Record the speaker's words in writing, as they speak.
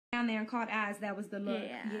down there and caught eyes, that was the look.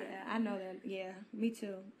 Yeah, I know that. Yeah, me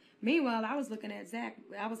too. Meanwhile, I was looking at Zach.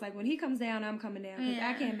 I was like, when he comes down, I'm coming down. Because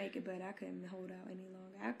I can't make it, but I couldn't hold out any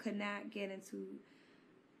longer. I could not get into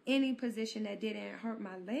any position that didn't hurt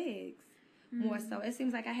my legs more so. It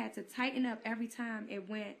seems like I had to tighten up every time it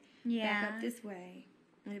went back up this way.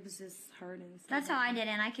 And it was just hurting. So that's how I did it,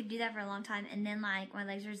 and I could do that for a long time. And then, like, my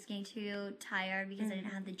legs were just getting too tired because I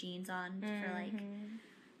didn't have the jeans on for, like,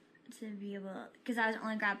 to be able to, because I was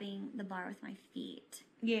only grabbing the bar with my feet.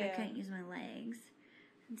 I couldn't use my legs.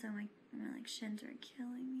 And so my like, shins were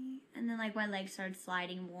killing me. And then, like, my legs started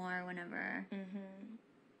sliding more whenever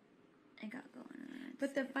it got going.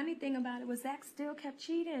 But the funny thing about it was Zach still kept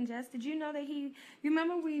cheating, Jess. Did you know that you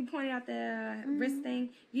remember we pointed out the wrist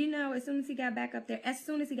thing? You know, as soon as he got back up there,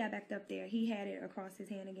 he had it across his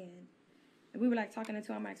hand again. And we were, like, talking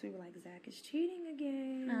into our mics. We were like, Zach is cheating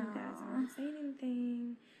again. You guys aren't saying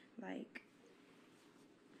anything. Like,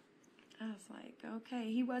 I was like,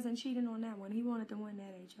 okay, he wasn't cheating on that one. He wanted to win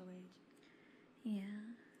that HOH. Yeah.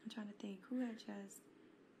 I'm trying to think. Who had just...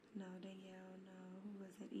 No, Danielle, no. Who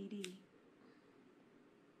was it? ED.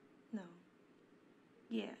 No.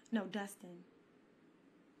 Yeah. No, Dustin.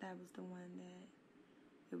 That was the one that...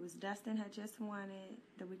 It was Dustin had just won it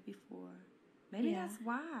the week before. Maybe that's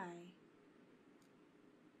why.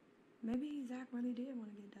 Maybe Zach really did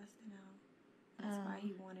want to get Dustin out. That's why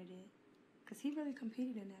he wanted it. Because he really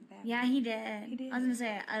competed in that back. Yeah, he did. He did. I was going to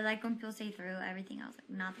say, I like when people say through everything. I was like,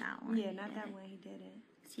 not that one. Yeah, not that one. He did it.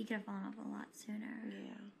 So he could have fallen off a lot sooner.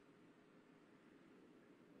 Yeah.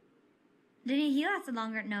 Did he? He lasted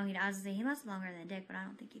longer. No, I was going to say, he lasted longer than Dick, but I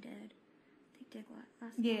don't think he did. I think Dick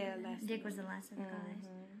lasted longer. Dick was the last of the guys.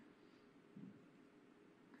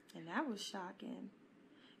 And that was shocking.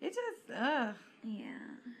 It just,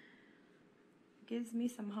 yeah. Gives me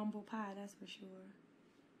some humble pie, that's for sure.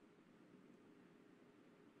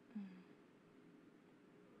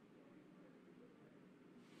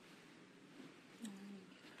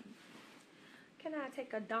 Can I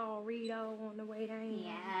take a Dorito on the way down?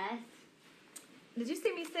 Yes. Did you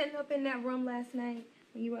see me sitting up in that room last night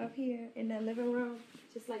when you were up here in that living room?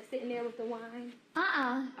 Just like sitting there with the wine?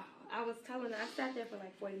 Uh-uh. Oh, I was telling her, I sat there for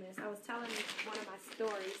like 40 minutes. I was telling one of my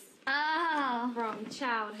stories. Oh. From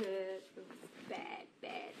childhood. It was bad,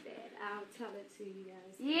 bad, bad. I'll tell it to you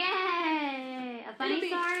guys. Yay! A funny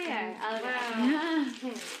story or?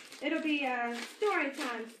 It'll be a story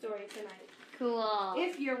time story tonight. Cool.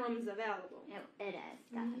 If your room's available. It is,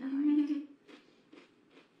 definitely.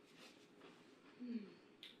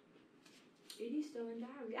 Edie's still in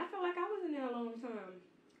diary. I felt like I was in there a long time.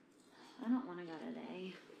 I don't want to go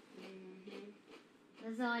today.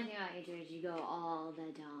 That's the only thing about Adrian is you go all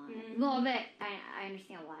the time. Well, but I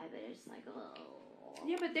understand why, but it's like, oh.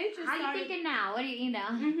 Yeah, but they just How are you thinking now? What do you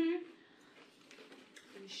know? You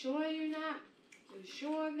sure you're not? You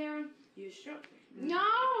sure they're? You sure? No,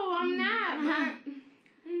 I'm not.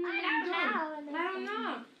 I don't know. I don't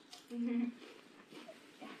know.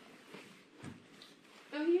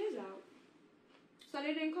 Oh, he is out. So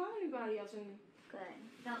they didn't call anybody else in there? Good.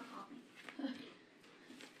 Don't call me.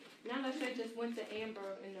 Not unless they just went to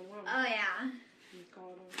Amber in the room. Oh, yeah. You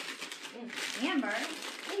called her. Amber?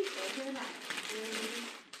 Please go do that.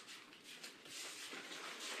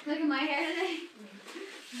 Look at my hair today.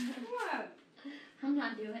 What? I'm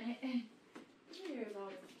not doing it. Your hair's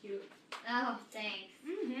always cute. Oh, thanks.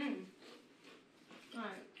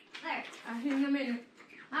 Alright. There. I'll see you in a minute.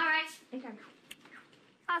 Alright. Okay.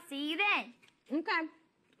 I'll see you then. Okay.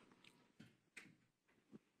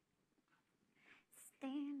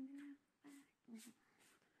 Stand.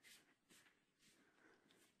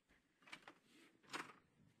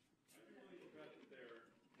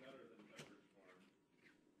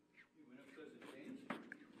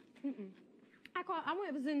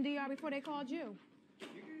 I was in DR before they called you.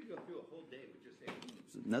 You're going to go through a whole day with just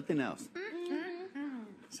eggs. Nothing else.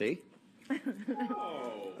 See?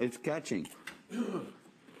 Oh. It's catching. Look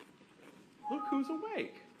who's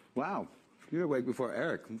awake. Wow. You're awake before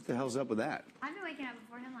Eric. What the hell's up with that? I've been waking up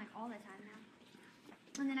before him like all the time now.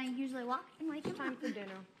 And then I usually walk and wake him Time up. for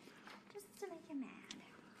dinner. Just to make him mad.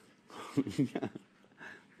 Yeah.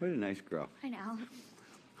 What a nice girl. I know.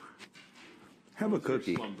 Have a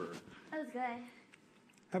cookie. Slumber. That was good.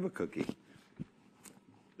 Have a cookie.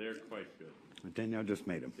 They're quite good. Danielle just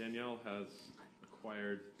made them. Danielle has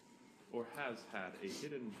acquired, or has had, a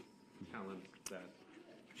hidden talent that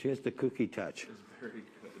She has the cookie touch. is very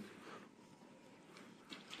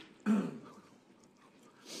good.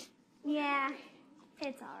 Yeah,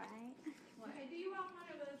 it's all right. Okay, do you all want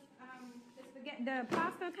the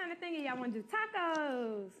pasta kind of thing, or y'all want to do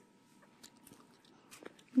tacos?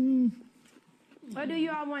 Or do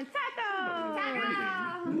you all want tacos?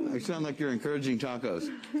 Taco! I sound like you're encouraging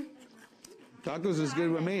tacos. Tacos is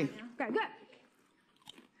good with me. Okay, good.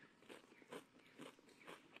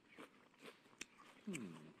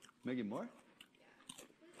 Making more?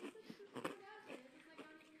 The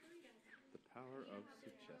power of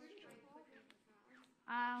suggestion.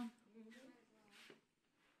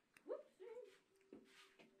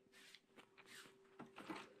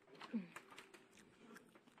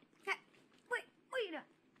 Hey, wait, what are you doing?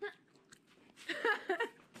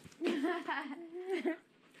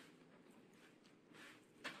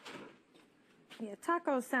 Yeah,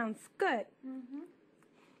 tacos sounds good.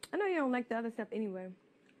 I know you don't like the other stuff anyway.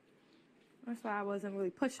 That's why I wasn't really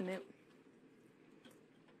pushing it.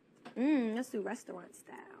 Let's do restaurant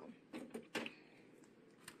style.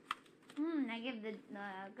 I give the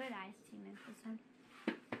good iced tea mix this time.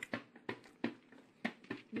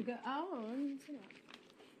 You go. Oh, let me see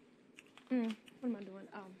that. What am I doing?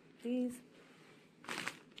 Oh, these.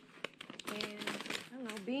 And I don't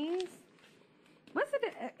know, beans. What's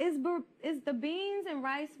it? Is the beans and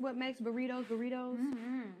rice what makes burritos?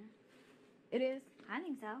 It is. I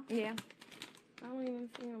think so. Yeah. I don't even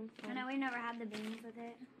see them. I know we never had the beans with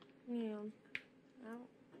it. Yeah. I don't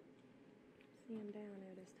see them down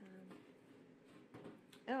there this time.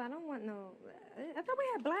 Oh, I don't want no. I thought we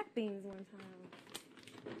had black beans one time.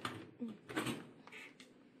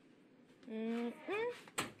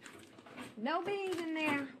 No beans in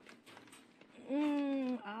there.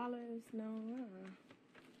 Olives, no.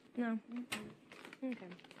 No. Okay.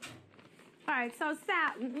 All right, so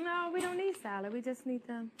salad. No, we don't need salad. We just need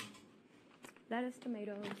the lettuce,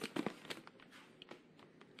 tomatoes.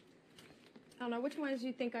 I don't know. Which ones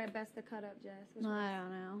you think are best to cut up, Jess? Which ones? I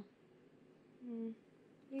don't know.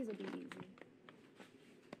 These will be easy.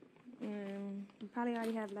 You probably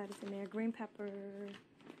already have lettuce in there. Green pepper.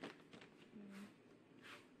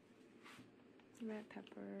 Red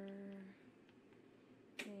pepper.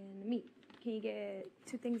 And the meat. Can you get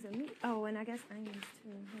 2 things of meat? Oh, and I guess onions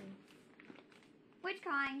too. Which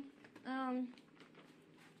kind?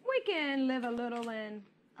 We can live a little and...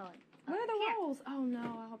 Where are the here. rolls? Oh,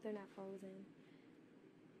 no. I hope they're not frozen.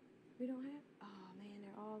 We don't have... Oh, man.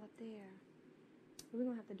 They're all up there. We're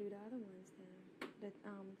going to have to do the other ones then. The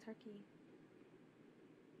turkey.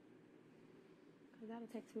 Because that'll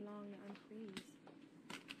take too long to unfreeze.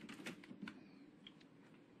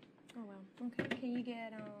 Oh, well. Okay. Can you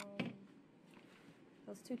get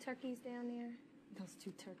those 2 turkeys down there? Those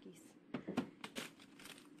 2 turkeys.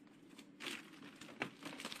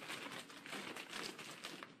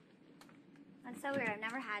 That's so weird. I've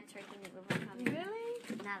never had turkey meat before coming. Really?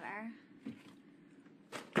 Never.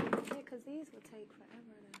 Yeah, because these will take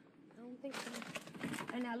forever to... I don't think so.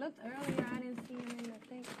 And I looked earlier. I didn't see them in the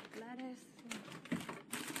thing. Lettuce.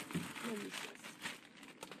 Let me see.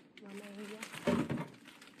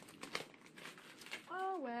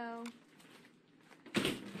 Oh, well.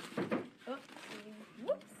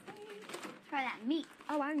 Whoops. Try that meat.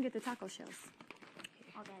 Oh, I can get the taco shells.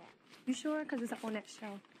 I'll get it. You sure? Because it's up on that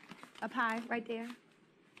shelf. Up high, right there.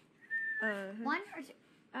 1 or 2?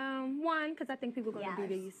 1, because I think people are going to do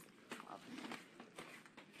these.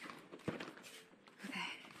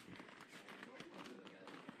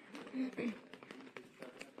 Okay.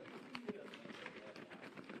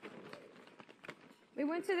 We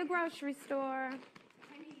went to the grocery store.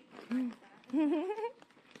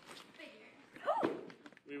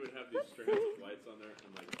 We would have these string of lights on there,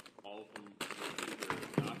 and like all of them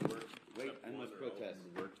would not work. Wait, except I one must or all of protest. them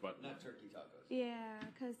would work, but Not turkey tacos. Yeah,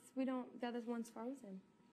 because we don't, the other one's frozen.